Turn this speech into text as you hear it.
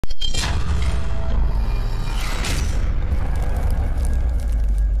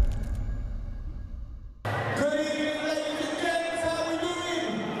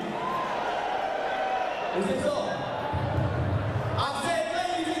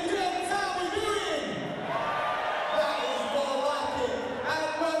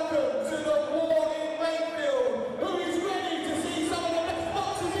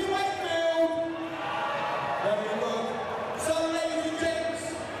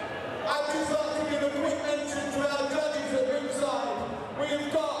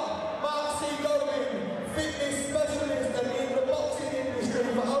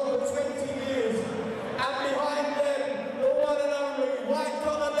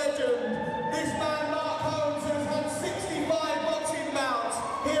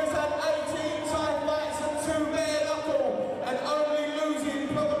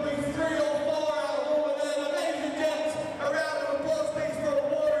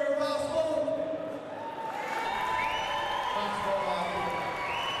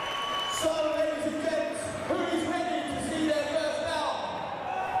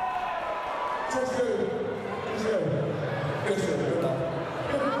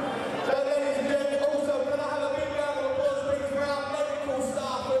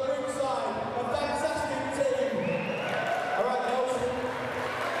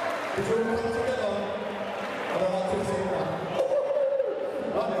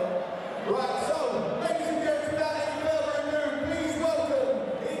Right, so, ladies and gentlemen, without any further ado, please welcome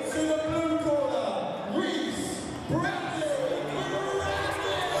into the blue corner, Rhys,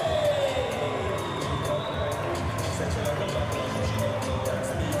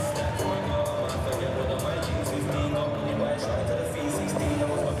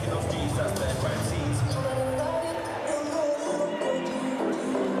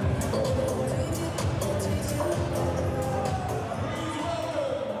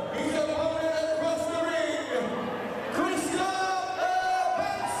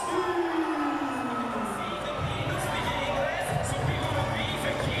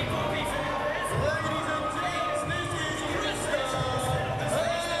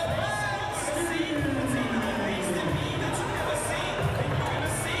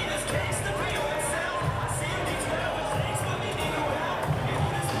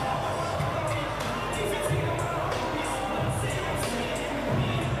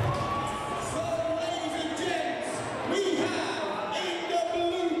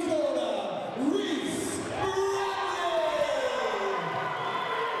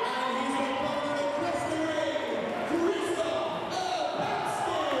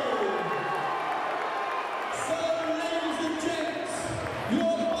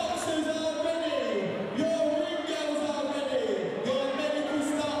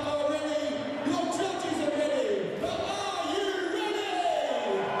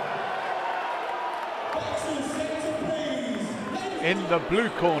 In the blue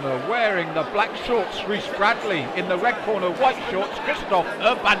corner, wearing the black shorts, Rhys Bradley. In the red corner, white shorts, Krystoff,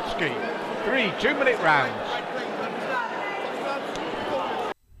 Urbanski. 3 2-minute rounds.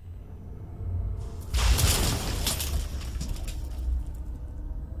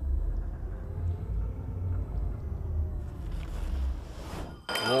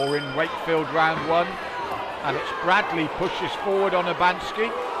 War in Wakefield, round 1. And it's Bradley pushes forward on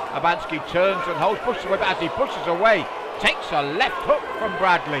Urbanski. Urbanski turns and holds, pushes away, but as he pushes away, takes a left hook from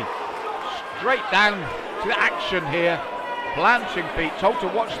Bradley. Straight down to action here. Planting feet, told to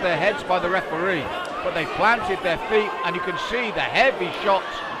watch their heads by the referee, but they planted their feet, and you can see the heavy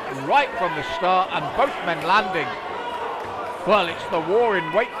shots right from the start, and both men landing. Well, it's the war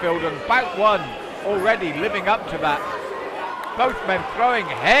in Wakefield, and bout 1 already living up to that. Both men throwing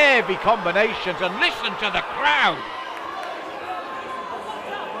heavy combinations, and listen to the crowd.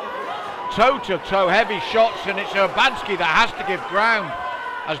 Toe-to-toe heavy shots, and it's Urbanski that has to give ground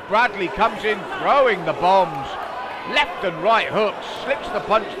as Bradley comes in throwing the bombs. Left and right hooks, slips the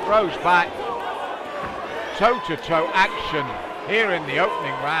punch, throws back. Toe-to-toe action here in the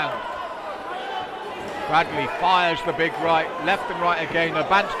opening round. Bradley fires the big right, left and right again.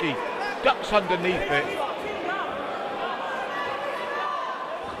 Urbanski ducks underneath it.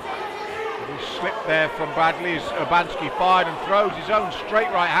 Slip there from Bradley as Urbanski fired and throws his own straight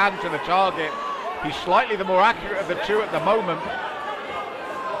right hand to the target. He's slightly the more accurate of the two at the moment.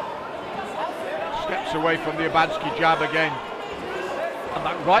 Steps away from the Urbanski jab again. And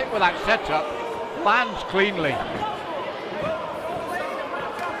that right with that setup lands cleanly.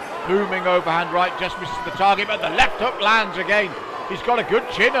 Booming overhand right, just misses the target, but the left hook lands again. He's got a good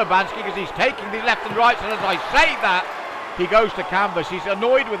chin, Urbanski, because he's taking the left and right, and as I say that, he goes to canvas. He's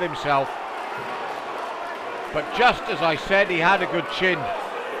annoyed with himself. But just as I said, he had a good chin.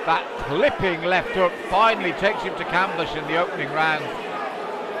 That clipping left hook finally takes him to canvas in the opening round.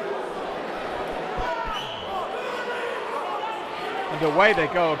 And away they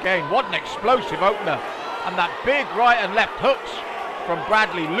go again. What an explosive opener. And that big right and left hooks from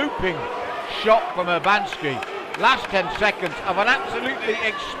Bradley, looping shot from Urbanski. Last 10 seconds of an absolutely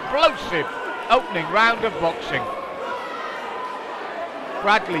explosive opening round of boxing.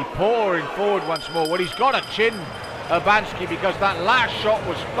 Bradley pouring forward once more. Well, he's got a chin, Urbanski, because that last shot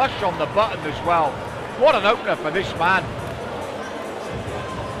was flush on the button as well. What an opener for this man.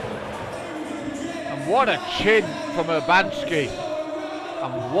 And what a chin from Urbanski.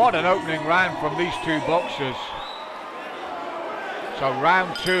 And what an opening round from these two boxers. So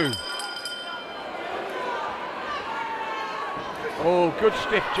round 2. Oh, good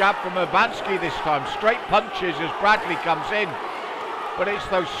stiff jab from Urbanski this time. Straight punches as Bradley comes in. But it's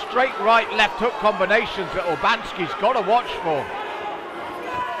those straight right, left hook combinations that Urbanski's got to watch for.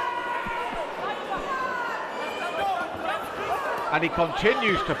 And he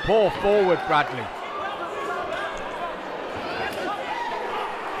continues to pour forward, Bradley.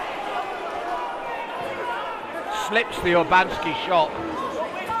 Slips the Urbanski shot.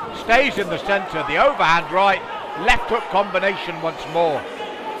 Stays in the centre, the overhand right, left hook combination once more.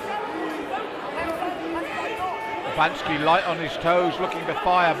 Urbanski light on his toes, looking to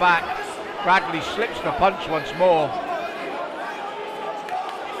fire back. Bradley slips the punch once more.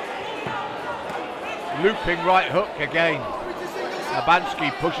 Looping right hook again.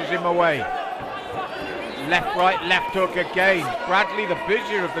 Urbanski pushes him away. Left, right, left hook again. Bradley the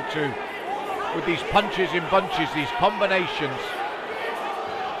busier of the two with these punches in bunches, these combinations.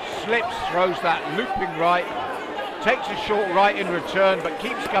 Slips, throws that looping right. Takes a short right in return, but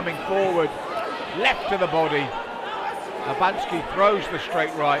keeps coming forward. Left to the body. Urbanski throws the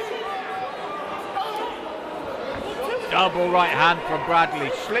straight right. Double right hand from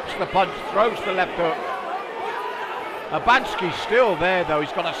Bradley. Slips the punch, throws the left hook. Urbanski's still there though.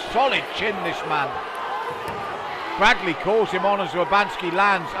 He's got a solid chin, this man. Bradley calls him on as Urbanski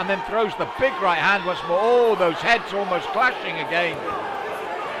lands and then throws the big right hand once more. Oh, those heads almost clashing again.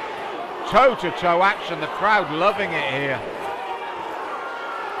 Toe-to-toe action, the crowd loving it here.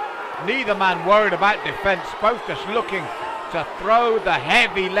 Neither man worried about defence, both just looking to throw the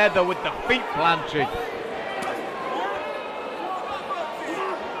heavy leather with the feet planted.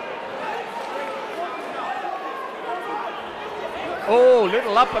 Oh,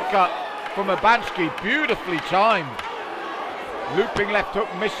 little uppercut from Urbanski, beautifully timed. Looping left hook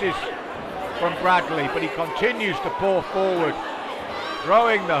misses from Bradley, but he continues to pour forward,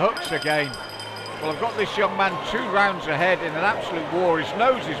 throwing the hooks again. Well, I've got this young man 2 rounds ahead in an absolute war. His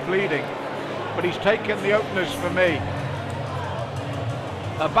nose is bleeding, but he's taken the openers for me.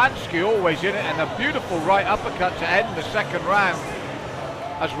 Urbanski always in it, and a beautiful right uppercut to end the second round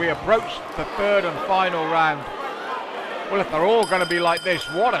as we approach the third and final round. Well, if they're all going to be like this,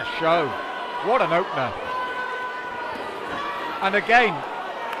 what a show. What an opener. And again,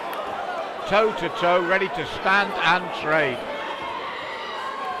 toe-to-toe, ready to stand and trade.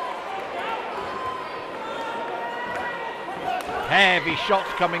 Heavy shots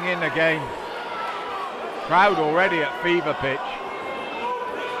coming in again. Crowd already at fever pitch.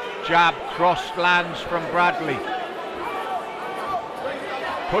 Jab cross lands from Bradley.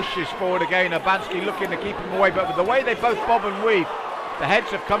 Pushes forward again. Urbanski looking to keep him away, but with the way they both bob and weave, the heads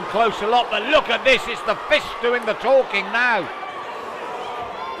have come close a lot. But look at this, it's the fist doing the talking now.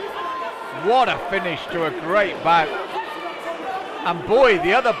 What a finish to a great bout. And boy,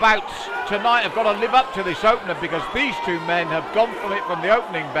 the other bouts tonight have got to live up to this opener, because these two men have gone from it from the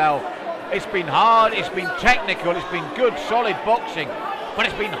opening bell. It's been hard, it's been technical, it's been good, solid boxing, but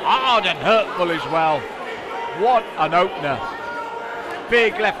it's been hard and hurtful as well. What an opener.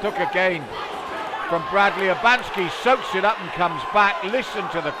 Big left hook again from Bradley. Urbanski soaks it up and comes back. Listen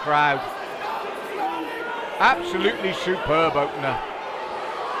to the crowd. Absolutely superb opener.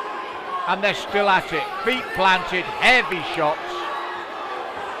 And they're still at it. Feet planted, heavy shots.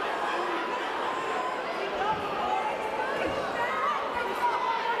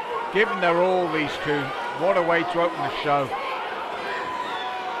 Given they're all, these two, what a way to open the show.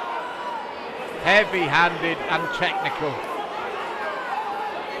 Heavy-handed and technical.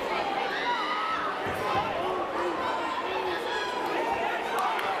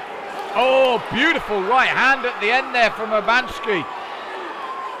 Oh, beautiful right hand at the end there from Urbanski.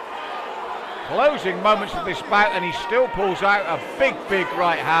 Closing moments of this bout, and he still pulls out a big, big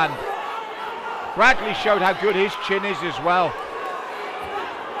right hand. Bradley showed how good his chin is as well.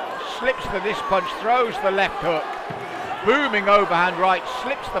 Slips the this punch, throws the left hook. Booming overhand right,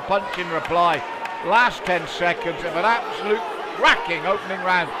 slips the punch in reply. Last 10 seconds of an absolute cracking opening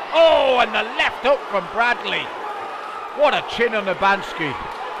round. Oh, and the left hook from Bradley. What a chin on Urbanski.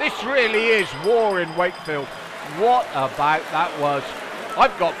 This really is war in Wakefield. What a bout that was.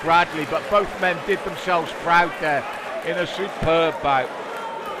 I've got Bradley, but both men did themselves proud there in a superb bout.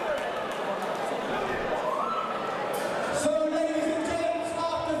 So, ladies and gents,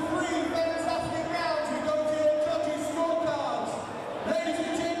 after 3 fantastic rounds, we go to your judges' scorecards. Ladies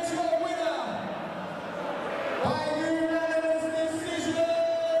and gents, your winner by unanimous decision,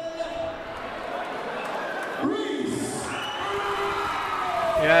 Rhys.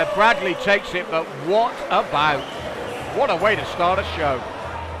 Yeah, Bradley takes it, but what a bout. What a way to start a show.